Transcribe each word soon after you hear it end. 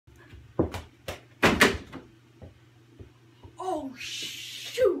Oh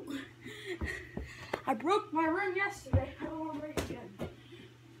shoot! I broke my rim yesterday. I don't want to break it again.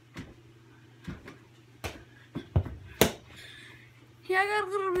 Yeah, I got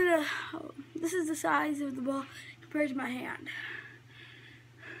a little bit of. This is the size of the ball compared to my hand.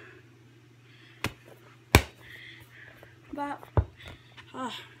 About.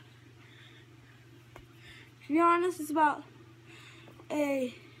 To be honest, it's about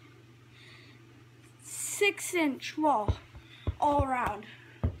a 6-inch ball all around.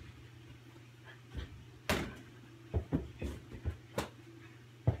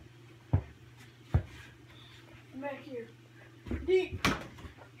 Back here. Deep.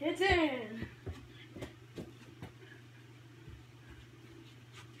 It's in.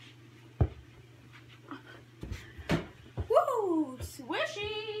 Woo!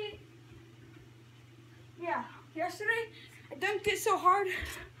 Swishy! Yeah, yesterday I dunked it so hard,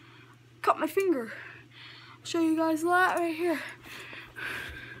 cut my finger. I'll show you guys that right here.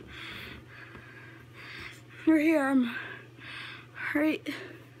 Right here, I'm right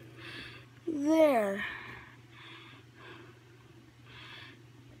there.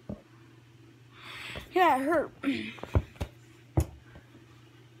 Yeah, it hurt.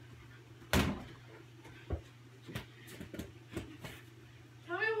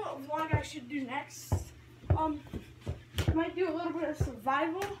 Tell me what vlog I should do next. Might do a little bit of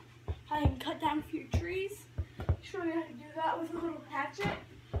survival. How I can cut down a few trees. Show you how to do that with a little hatchet.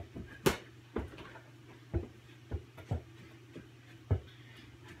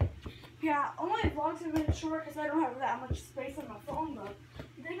 Yeah, all my vlogs have been short because I don't have that much space on my phone, but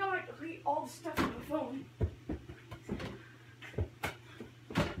I think I might delete all the stuff on my phone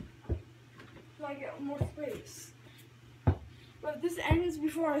so I get more space. But if this ends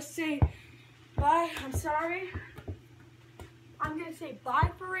before I say bye, I'm sorry. I'm going to say bye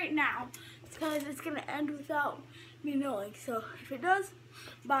for right now because it's going to end without me knowing. So if it does,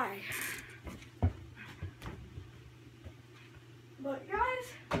 bye. But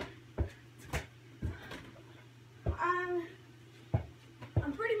guys, I'm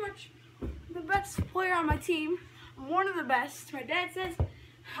pretty much the best player on my team. I'm one of the best. My dad says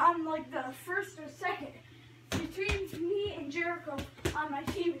I'm like the first or second between me and Jericho on my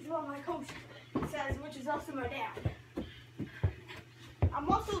team is what my coach says, which is also my dad. I'm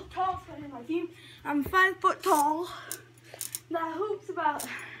also the tallest one in my team. I'm 5 foot tall. That hoop's about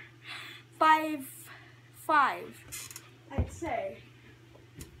 5'5", I'd say.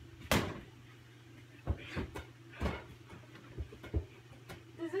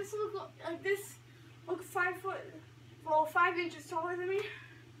 Does this look like this? Look 5 foot, well, 5 inches taller than me?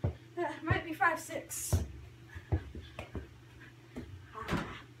 That might be 5'6".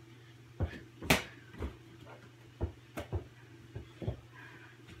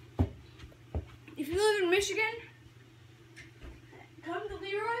 If you live in Michigan, come to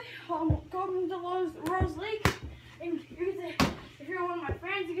Leroy, come to Rose Lake, and you get to, if you're one of my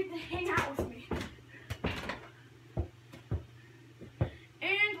friends, you get to hang out with me.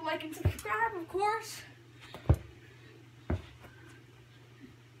 And like and subscribe, of course.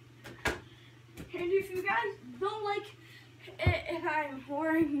 And if you guys don't like it, if I'm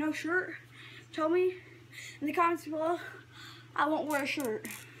wearing no shirt, tell me in the comments below. I won't wear a shirt.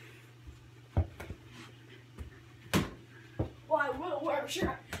 Well, I will wear a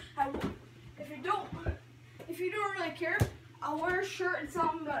shirt. I will. If you don't really care, I'll wear a shirt and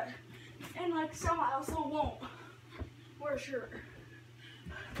some, and like some I also won't wear a shirt.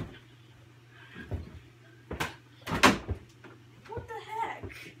 What the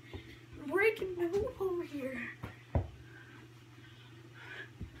heck? I'm breaking my hoop over here.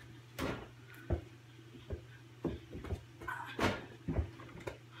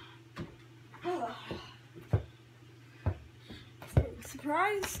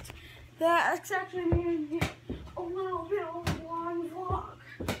 Surprised that it's actually made a little bit of a long vlog.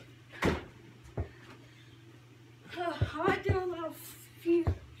 I might do a few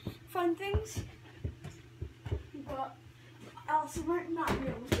fun things, but I also might not be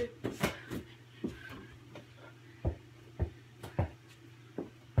able to.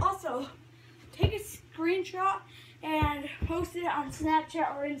 Also, take a screenshot and post it on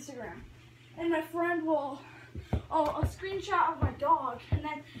Snapchat or Instagram, and my friend will. A screenshot of my dog, and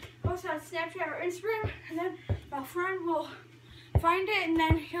then post it on Snapchat or Instagram, and then my friend will find it, and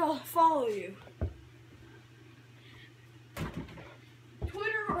then he'll follow you.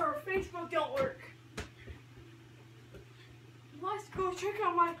 Twitter or Facebook don't work. Let's go check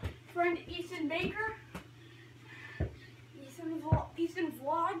out my friend Ethan Baker. Ethan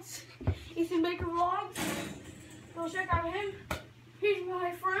Baker Vlogs. Go check out him. He's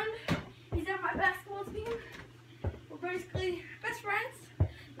my friend. He's at my basketball team. basically best friends.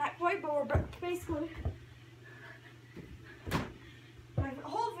 Not quite, but we're basically. My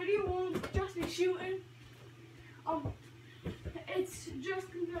whole video won't just be shooting. It's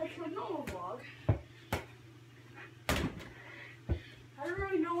just gonna be like a normal vlog. I don't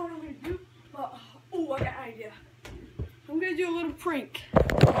really know what I'm gonna do, but oh, I got an idea. I'm gonna do a little prank.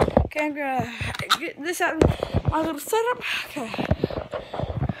 Okay, I'm gonna get this out of my little setup. Okay.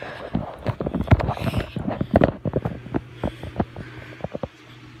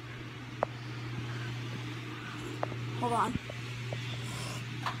 Hold on.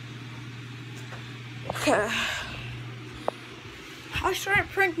 Okay. I was trying to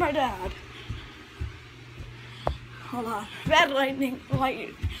prank my dad. Hold on. Bad lighting.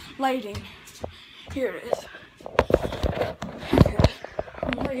 Here it is. Okay.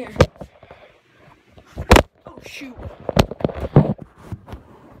 I'm right here. Oh shoot.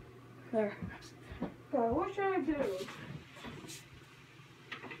 There. Okay, what should I do?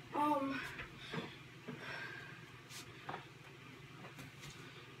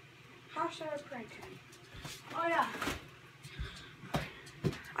 How should I prank him? Oh yeah.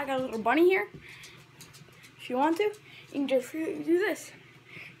 I got a little bunny here. If you want to, you can just do this.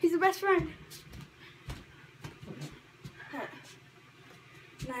 He's the best friend.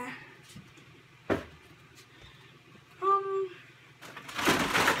 Nah.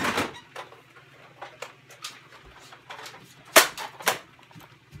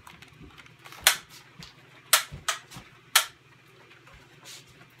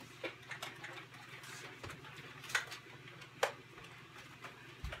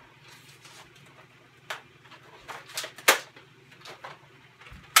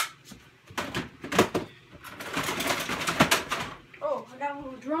 Got a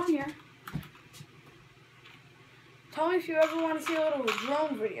little drone here. Tell me if you ever want to see a little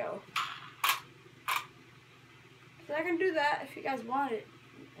drone video. So I can do that if you guys want it,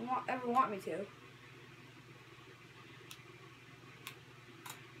 ever want me to.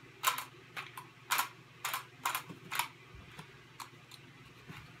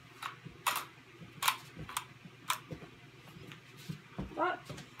 But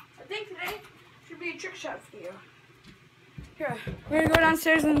I think today should be a trick shot video. Here, we're gonna go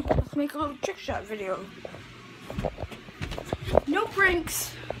downstairs and let's make a little trick shot video. No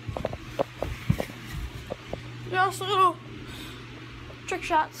pranks. Just little trick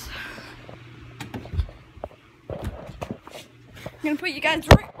shots. I'm gonna put you guys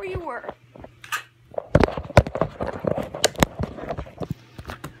right where you were.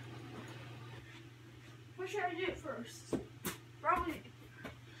 What should I do first? Probably,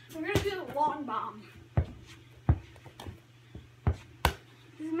 we're gonna do the long bomb.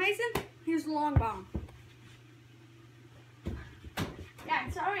 This is Mason. Here's the long bomb. Yeah,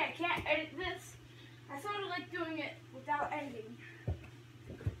 I'm sorry I can't edit this. I sort of like doing it without editing.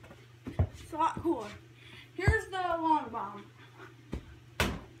 It's a lot cooler. Here's the long bomb.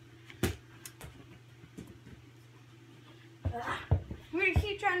 I'm going to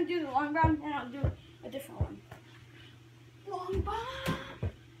keep trying to do the long bomb and I'll do a different one. Long bomb.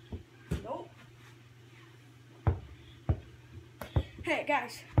 Nope. Hey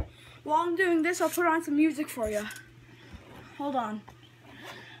guys, while I'm doing this, I'll put on some music for you. Hold on.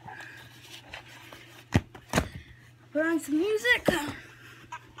 Put on some music. Is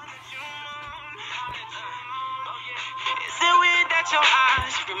it weird that your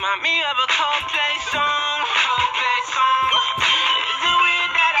eyes remind me of a Coldplay song? Is it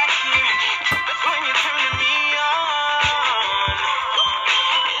weird that I hear that's when you're turning me on?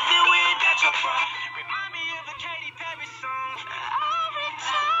 Is it weird that your breath remind me of a Katy Perry song? Every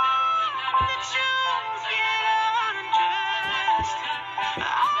time that you get undressed,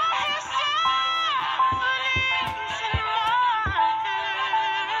 I hear symphonies in my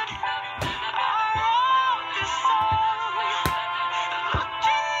head. I wrote this song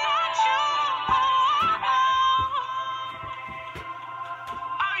looking at you.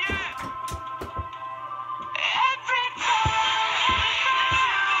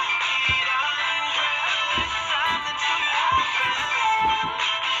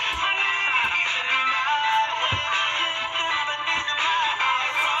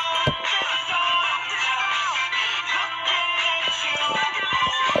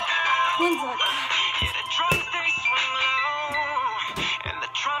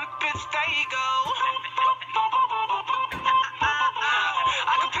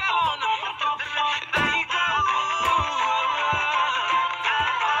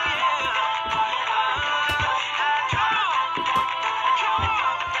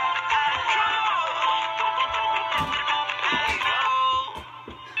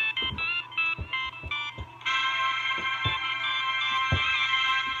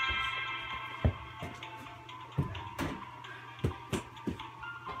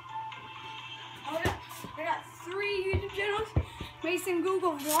 Mason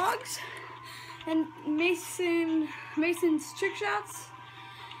Google Vlogs and Mason's Trick Shots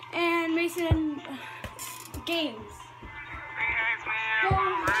and Mason Games. Go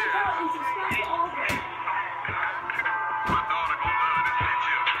on, check out and subscribe to all of them.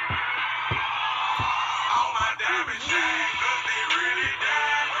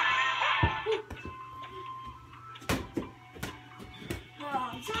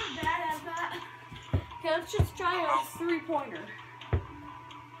 I'm so bad at that. Okay, let's just try a 3-pointer.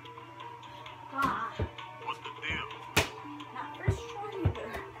 Ah. What's the deal? Not first try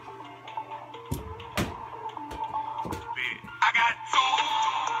either. I got 2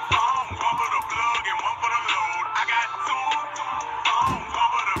 phones, one for the plug and one for the load. I got 2 phones,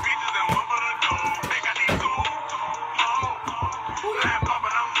 one for the bitches and one for the dough. Think I need 2 more. Lamp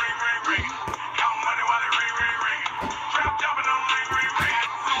popping, I'm ring, ring, ring. Count money while it ring, ring, ring. Trap jumping, I'm ring, ring, ring. I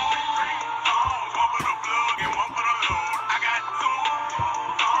got 2 phones, one for the plug and one for the load. I got 2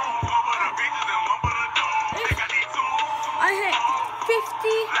 phones, one for the bitches and one for the dough. Think I need 2 I hit 50,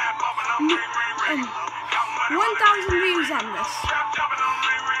 lamp popping, I'm ring, ring, ring. 1,000 views on this.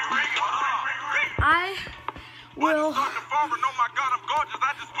 I will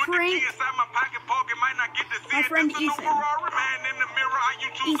prank my friend Ethan.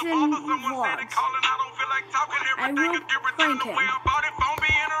 Ethan Vlogs. I will prank him.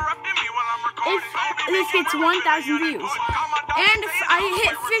 If this gets 1,000 views, and if I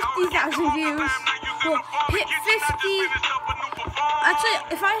hit 50,000 views, well, hit 50, actually,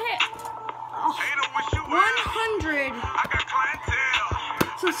 if I hit 100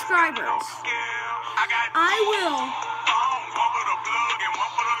 subscribers, I will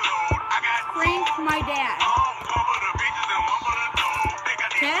prank my dad.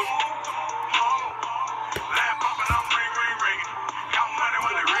 Okay?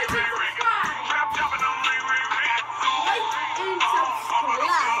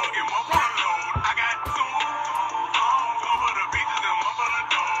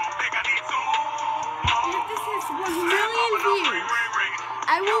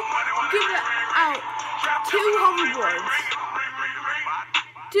 I will give out 2 hoverboards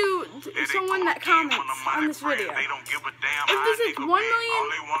to someone that comments on this video. If this is 1 million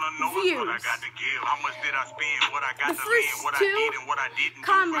views, the first 2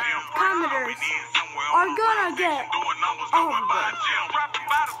 commenters are gonna get a hoverboard.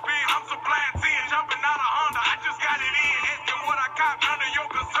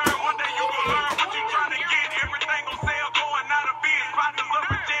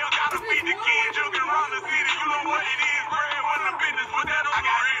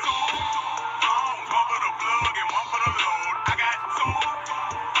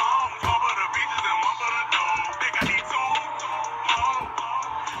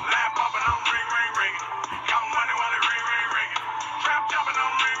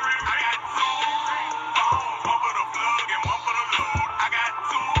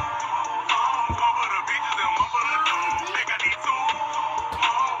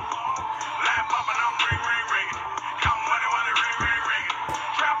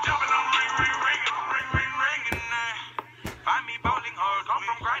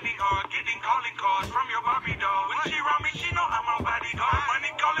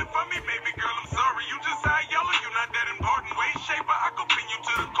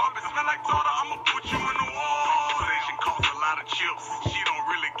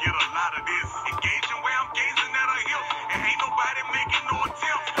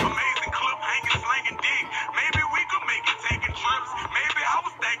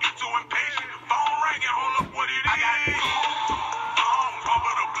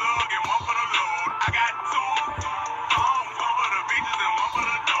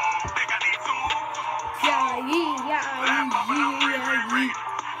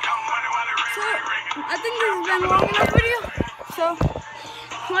 I think this has been a long enough video, so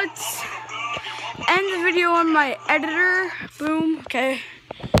let's end the video on my editor. Boom. Okay.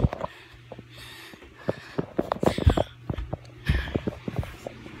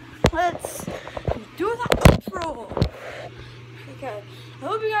 Let's do the outro. Okay. I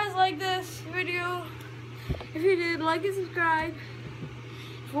hope you guys like this video. If you did, like and subscribe.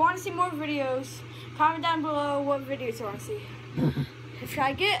 If you want to see more videos, comment down below what videos you want to see. If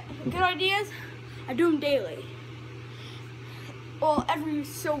I get good ideas, I do them daily. Well, every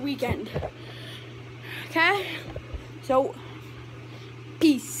weekend. Okay? So,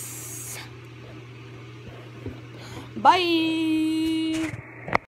 peace. Bye.